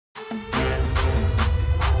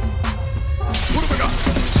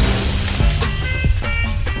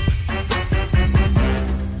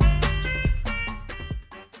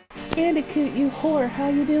ShepBandicoot, you whore, how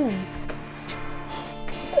you doing?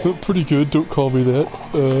 Pretty good, don't call me that.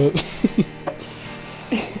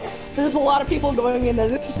 There's a lot of people going in there.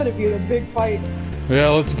 This is gonna be a big fight. Yeah,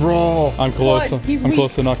 let's brawl. I'm close. I'm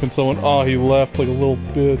close to knocking someone. Oh, he left like a little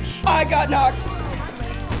bitch. I got knocked.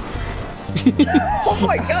 Oh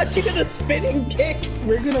my god, she did a spinning kick.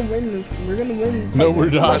 We're gonna win this. We're gonna win. No, we're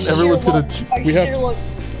not. Everyone's gonna. We have to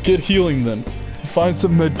get healing then. Find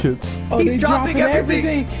some medkits. Oh, he's dropping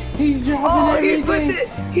everything. He's dropping everything. He's with it.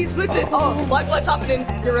 He's with it. Oh, Lifelight's hopping in.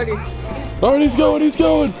 Get ready. Alright, he's going. He's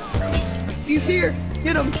going. He's here.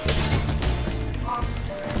 Get him.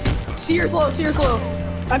 Sear's low. Sear's low.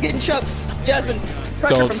 I'm getting shoved. Jasmine,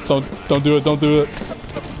 pressure him. Don't do it. Don't do it.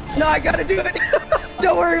 No, I gotta do it.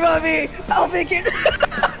 Don't worry about me. I'll make it.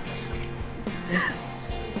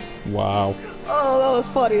 Wow. Oh, that was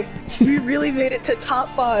funny. We really made it to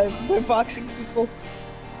top 5 by boxing people.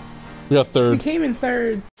 We got 3rd. We came in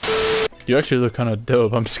 3rd. You actually look kind of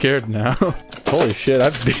dope. I'm scared now. Holy shit, I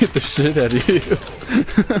beat the shit out of you.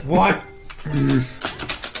 What?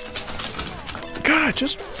 God,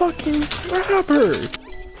 just fucking grab her.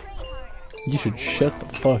 You should shut the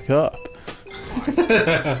fuck up.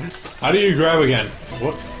 How do you grab again?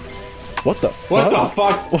 What the fuck? What the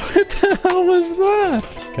fuck? What the hell was that?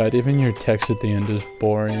 God, even your text at the end is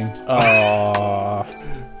boring. Ah.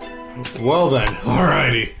 Well then,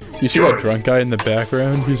 alrighty. You see that drunk guy in the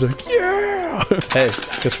background? He's like, yeah! Hey,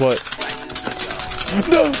 guess what?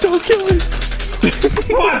 No, don't kill me!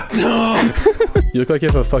 What? No! You look like you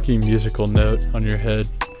have a fucking musical note on your head.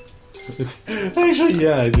 Actually,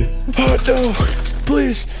 yeah, I do. Oh no!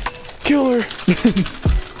 Please! Kill her!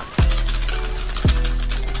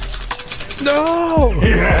 No!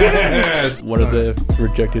 Yes! One of the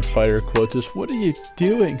rejected fighter quotes is, "What are you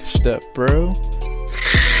doing, step bro?"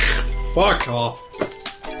 Fuck off.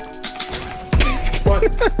 What?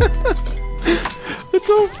 It's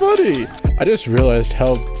so funny! I just realized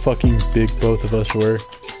how fucking big both of us were.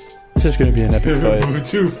 This is gonna be an epic fight.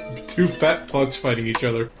 two fat fucks fighting each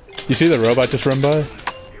other. You see the robot just run by?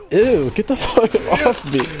 Ew, get the fuck off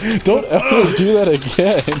me! Don't ever do that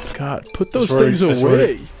again! God, put those things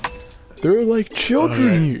away! They're like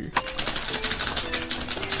children here!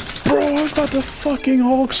 Bro, I was about to fucking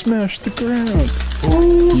Hulk smash the ground!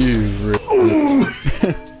 You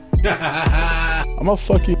I'm a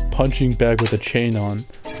fucking punching bag with a chain on.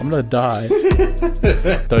 I'm gonna die.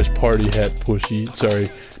 Nice party hat, pussy. Sorry,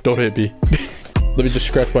 don't hit me. Let me just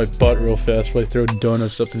scratch my butt real fast while I throw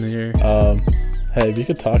donuts up in the air. Hey, we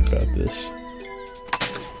could talk about this.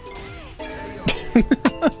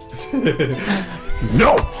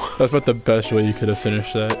 No! That's about the best way you could have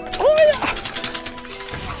finished that. Oh yeah!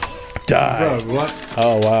 Die. Bro, what?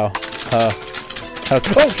 Oh wow.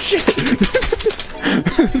 Oh shit!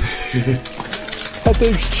 How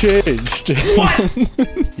things changed.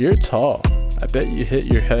 What? You're tall. I bet you hit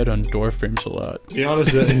your head on door frames a lot. Be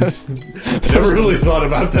honest, I never really thought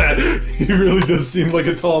about that. He really does seem like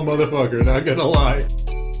a tall motherfucker, not gonna lie.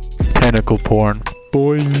 Tentacle porn.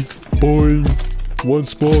 Boing, boing. One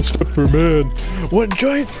small step for man, one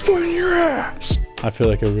giant foot in your ass. I feel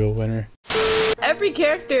like a real winner. Every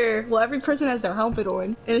character, well, every person has their helmet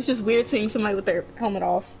on, and it's just weird seeing somebody with their helmet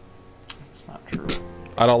off. Not true.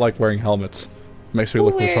 I don't like wearing helmets. Makes me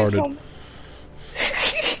look retarded.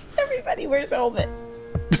 Everybody wears a helmet.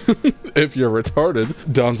 If you're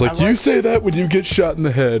retarded, Dom's like, you say that when you get shot in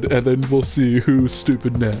the head, and then we'll see who's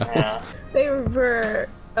stupid now. Yeah. They were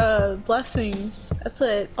blessings. That's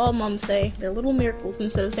what all moms say. They're little miracles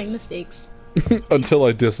instead of saying mistakes. Until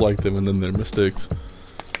I dislike them, and then they're mistakes.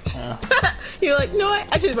 Yeah. You're like, no,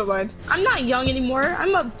 I changed my mind. I'm not young anymore.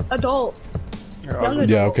 I'm an adult. You're Young ugly.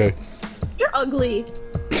 Yeah, adult. okay. You're ugly.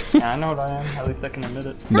 Yeah, I know what I am. At least I can admit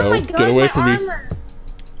it. No, oh my God, get away my from me. armor.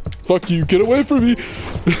 Fuck you, get away from me!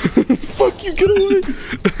 Fuck you, get away!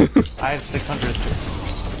 I have 600.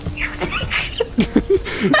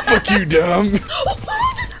 Fuck you, Dom!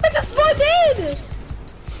 I just spawned in!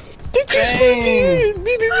 Did you spawn in?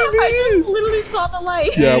 I just literally saw the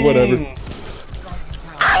light. Yeah, whatever.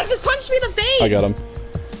 Ah, he just punched me in the face! I got him.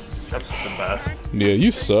 That's the best. Yeah,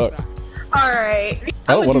 you suck. Alright.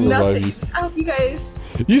 I don't want to revive you. I hope you guys...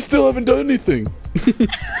 You still haven't done anything!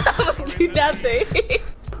 I'm gonna do nothing.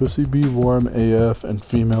 Pussy be warm AF and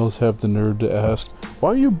females have the nerve to ask,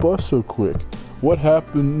 why you bust so quick? What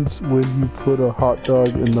happens when you put a hot dog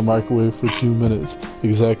in the microwave for 2 minutes?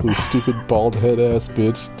 Exactly, stupid bald head ass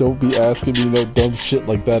bitch. Don't be asking me no dumb shit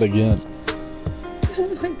like that again. Oh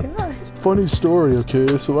my gosh. Funny story,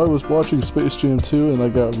 okay? So I was watching Space Jam 2 and I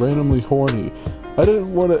got randomly horny. I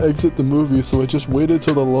didn't want to exit the movie, so I just waited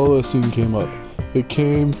till the Lola scene came up. It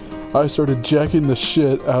came, I started jacking the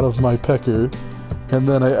shit out of my pecker, and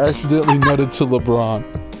then I accidentally nutted to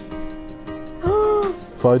LeBron.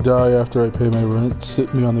 If I die after I pay my rent,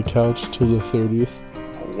 sit me on the couch till the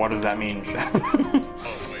 30th. What does that mean?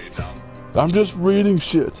 I'm just reading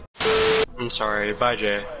shit. I'm sorry. Bye,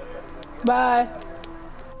 Jay. Bye.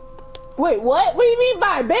 Wait, what? What do you mean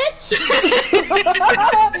bye, bitch?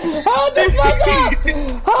 Hold the fuck up!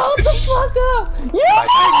 Hold the fuck up! Yeah!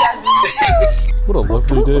 What a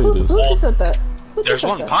lovely day it Who is. just said that? Who There's just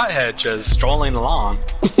one said pothead just strolling along.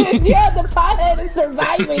 that? Yeah, the pothead is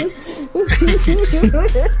surviving.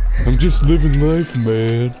 I'm just living life,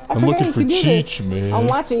 man. I'm forgot looking you for could do this. Cheech, man. I'm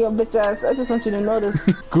watching your bitch ass. I just want you to notice.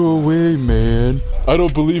 Go away, man. I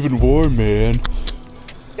don't believe in war, man.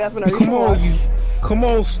 Jasmine, are you Come on, you. Come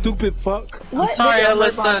on, stupid fuck. What? I'm sorry,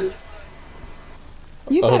 Alyssa.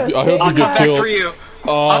 You I better hope say you I'll get come back killed. for you.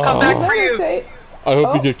 Oh, I'll come back You for better you. say- I hope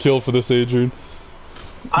Oh. you get killed for this, Adrian.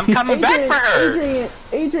 I'm coming back for her.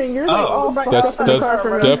 Adrian, you're like Oh. all That's fucked up in the car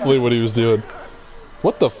for me. definitely what he was doing.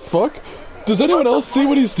 What the fuck? Does anyone else see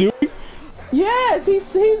what he's doing? Yes,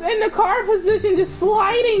 he's in the car position, just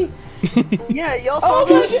sliding. Yeah, y'all Oh,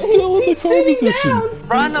 saw my He's this. still in the he's car sitting position. down.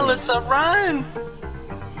 Run, Alyssa, run.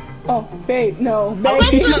 Oh, babe, no, baby,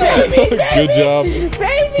 Alyssa! baby, Good job.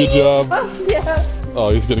 baby. Good job. Oh, yeah. Oh,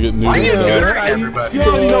 he's gonna get Why are you neutered now. neutering everybody? You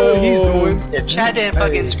already know what he's doing. If Chad didn't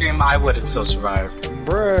fucking scream, I would have still survived.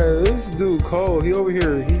 Bruh, this dude cold. He over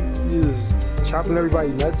here. He just chopping everybody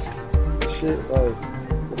nuts. Shit,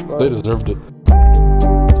 like. They deserved it.